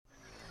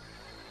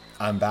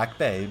I'm back,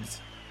 babes,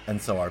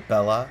 and so are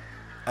Bella,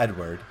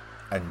 Edward,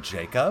 and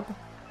Jacob.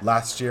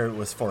 Last year it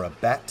was for a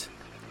bet.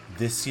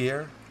 This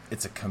year,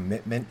 it's a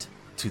commitment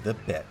to the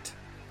bit.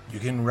 You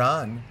can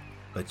run,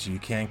 but you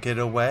can't get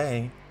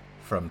away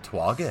from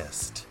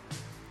Twaugust.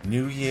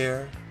 New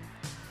year,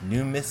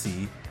 new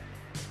Missy,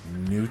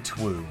 new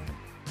Twoon.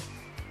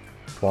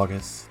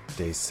 Twaugust,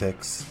 day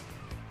 6.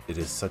 It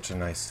is such a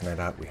nice night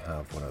out. We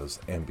have one of those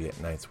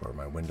ambient nights where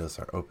my windows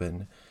are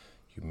open.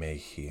 You may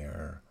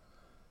hear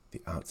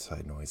the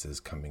outside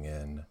noises coming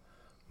in,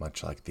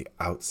 much like the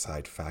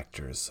outside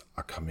factors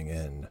are coming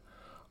in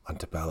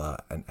onto Bella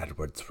and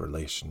Edward's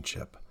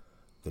relationship.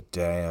 The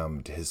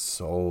damned, his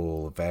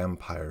soul,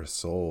 vampire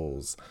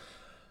souls.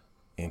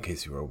 In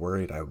case you were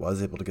worried, I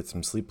was able to get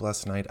some sleep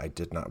last night. I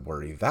did not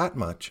worry that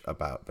much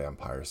about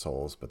vampire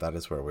souls, but that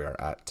is where we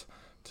are at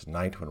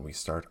tonight when we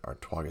start our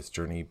Twaugust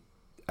journey.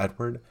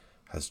 Edward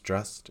has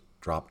just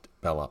dropped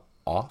Bella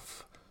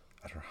off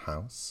at her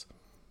house.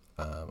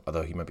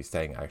 Although he might be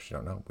staying, I actually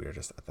don't know. We are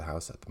just at the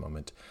house at the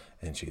moment,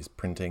 and she's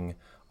printing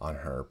on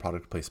her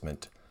product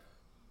placement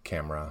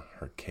camera,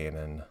 her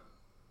Canon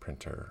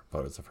printer,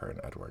 photos of her and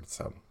Edward.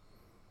 So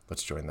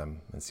let's join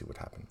them and see what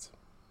happens.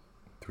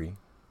 3,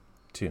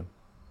 2,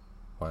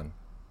 1,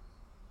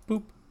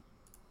 boop.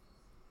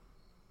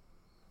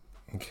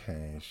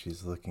 Okay,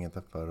 she's looking at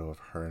the photo of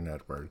her and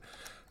Edward.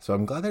 So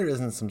I'm glad there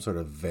isn't some sort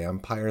of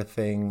vampire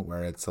thing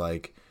where it's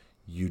like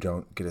you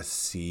don't get to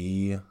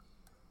see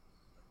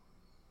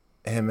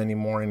him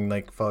anymore in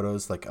like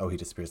photos, like, oh, he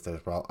disappears there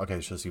as well. Okay,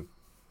 it shows you,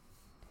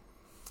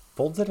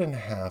 folds it in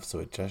half so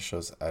it just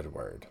shows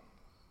Edward.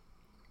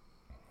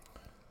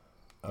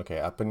 Okay,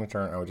 up in your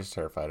turn. I was just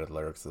terrified of the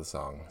lyrics of the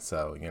song,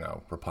 so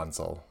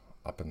Rapunzel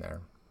up in there.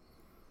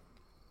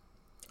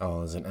 Oh,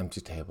 there's an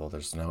empty table.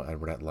 There's no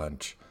Edward at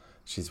lunch.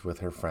 She's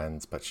with her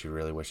friends, but she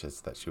really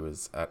wishes that she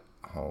was at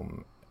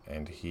home,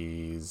 and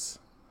he's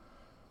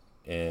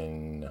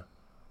in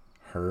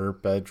her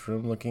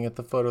bedroom looking at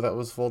the photo that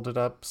was folded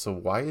up. So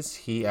why is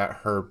he at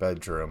her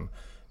bedroom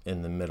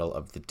in the middle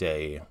of the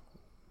day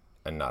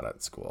and not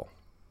at school?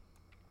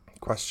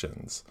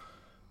 Questions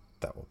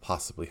that will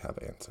possibly have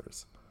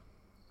answers.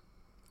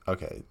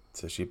 Okay,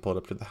 so she pulled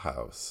up to the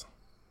house.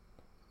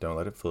 Don't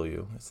let it fool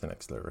you. It's the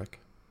next lyric.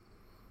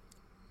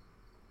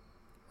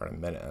 For a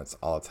minute, that's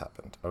all that's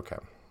happened. Okay.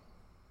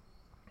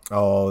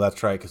 Oh,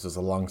 that's right, because there's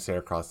a long stair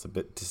across the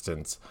bit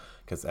distance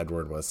because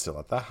Edward was still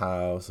at the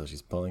house, so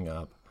she's pulling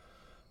up.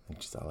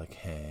 And she's all like,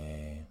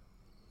 hey.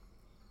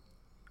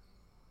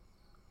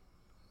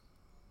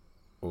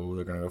 Oh,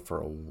 they're going to go for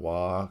a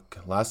walk.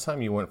 Last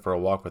time you went for a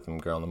walk with him,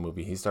 girl, in the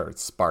movie, he started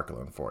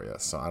sparkling for you.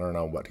 So I don't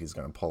know what he's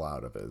going to pull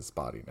out of his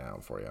body now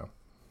for you.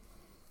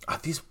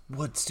 These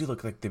woods do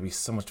look like they'd be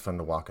so much fun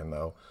to walk in,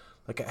 though.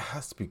 Like, it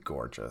has to be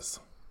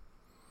gorgeous.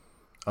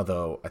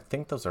 Although, I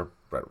think those are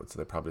redwoods, so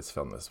they probably just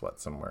filmed this,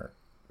 somewhere?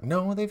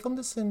 No, they filmed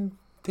this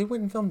they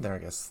went and filmed there, I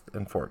guess,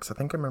 in Forks. I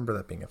think I remember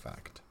that being a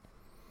fact.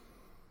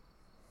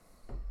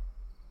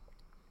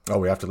 Oh,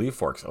 we have to leave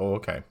Forks. Oh,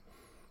 okay.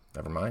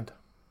 Never mind.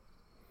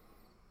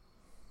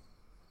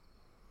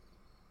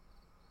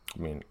 I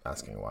mean,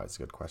 asking why is a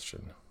good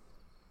question.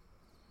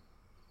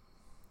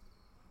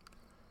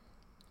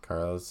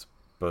 Carl's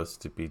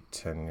supposed to be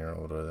 10 years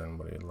older than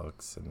what he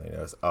looks, and they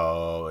notice,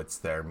 oh, it's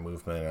their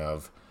movement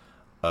of,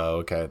 oh,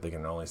 okay, they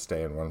can only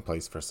stay in one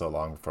place for so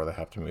long before they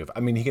have to move. I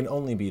mean, he can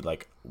only be,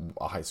 like,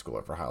 a high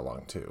schooler for how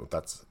long, too?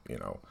 That's,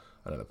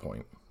 another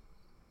point.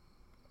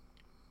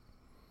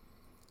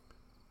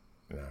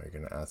 Now you're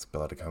going to ask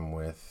Bella to come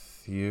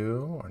with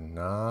you or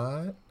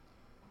not?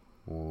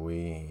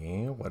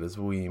 What does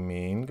we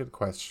mean? Good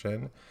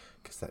question.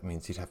 Because that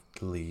means you'd have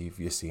to leave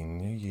your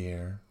senior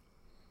year.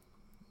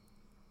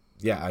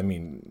 Yeah, I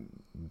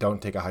mean,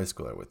 don't take a high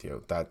schooler with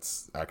you.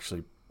 That's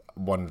actually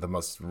one of the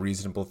most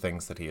reasonable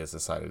things that he has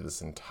decided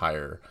this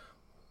entire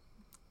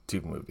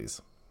 2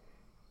 movies.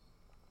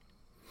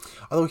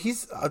 Although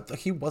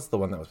he was the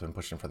one that was been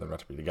pushing for them not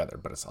to be together,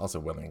 but it's also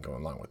willing and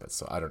going along with it.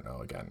 So I don't know.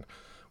 Again,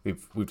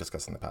 we've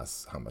discussed in the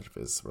past how much of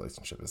his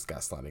relationship is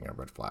gaslighting and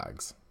red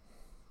flags.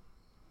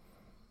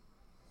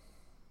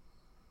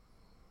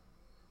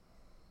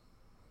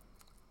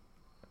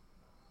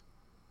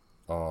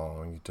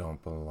 Oh, you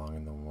don't belong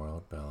in the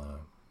world, Bella.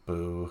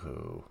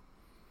 Boo-hoo.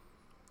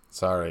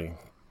 Sorry.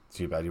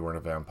 Too bad you weren't a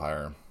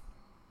vampire.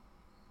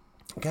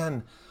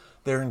 Again,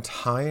 their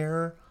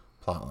entire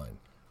plotline.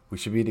 We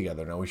should be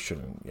together. No, we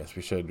shouldn't. Yes,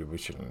 we should. We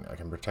shouldn't. I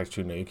can protect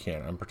you. No, you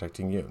can't. I'm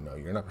protecting you. No,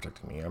 you're not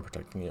protecting me. I'm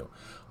protecting you.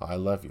 Oh, I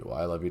love you. Well,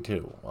 I love you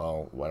too.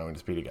 Well, why don't we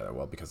just be together?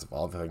 Well, because of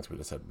all the things we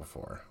just said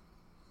before.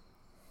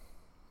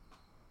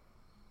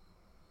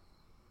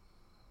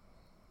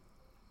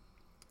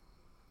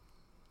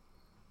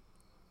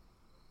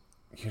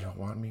 You don't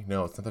want me?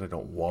 No, it's not that I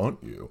don't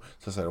want you.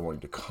 It's just that I don't want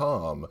you to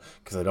come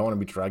because I don't want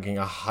to be dragging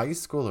a high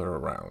schooler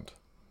around.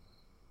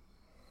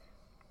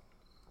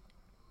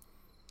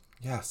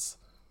 Yes.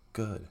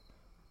 Good.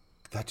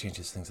 That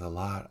changes things a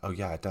lot. Oh,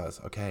 yeah, it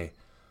does. Okay.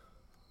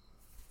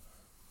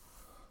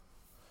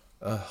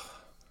 Ugh.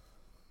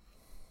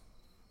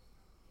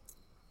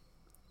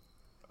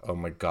 Oh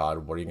my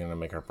god, what are you gonna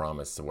make her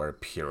promise to wear a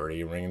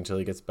purity ring until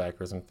he gets back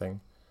or something?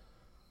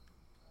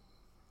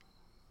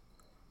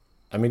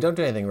 I mean, don't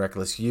do anything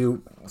reckless.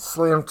 You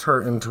slammed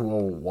her into a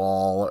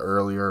wall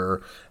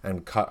earlier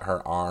and cut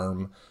her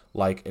arm.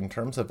 Like, in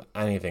terms of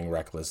anything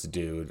reckless,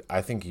 dude,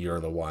 I think you're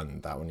the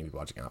one that one you be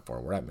watching out for.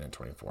 We're at minute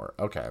 24.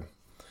 Okay.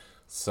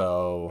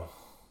 So,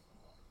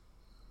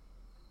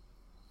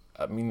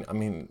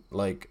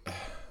 like,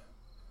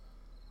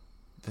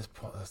 that's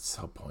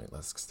so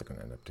pointless because they're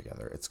going to end up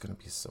together. It's going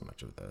to be so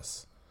much of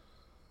this.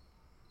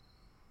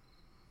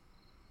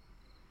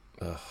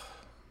 Ugh.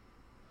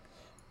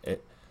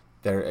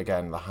 They're,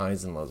 again, the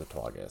highs and lows of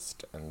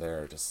August, and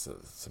they're just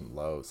some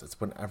lows.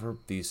 It's whenever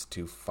these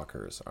two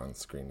fuckers are on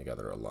screen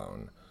together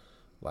alone.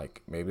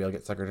 Like, maybe I'll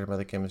get suckered in by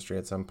the chemistry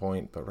at some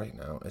point, but right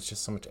now, it's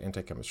just so much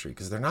anti-chemistry,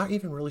 because they're not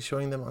even really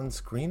showing them on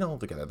screen all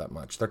together that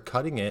much. They're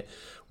cutting it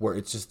where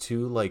it's just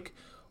two, like,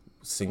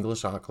 single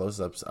shot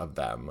close-ups of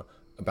them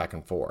back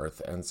and forth,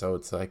 and so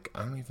it's like,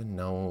 I don't even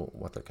know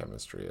what their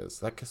chemistry is.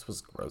 That kiss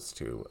was gross,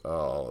 too.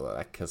 Oh,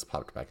 that kiss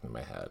popped back into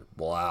my head.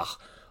 Blah.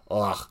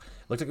 Ugh.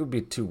 Looked like it would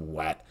be too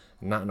wet.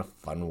 Not in a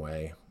fun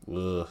way.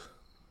 Ugh.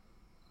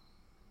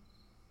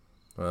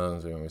 Well,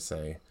 as we always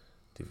say,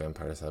 do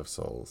vampires have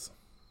souls?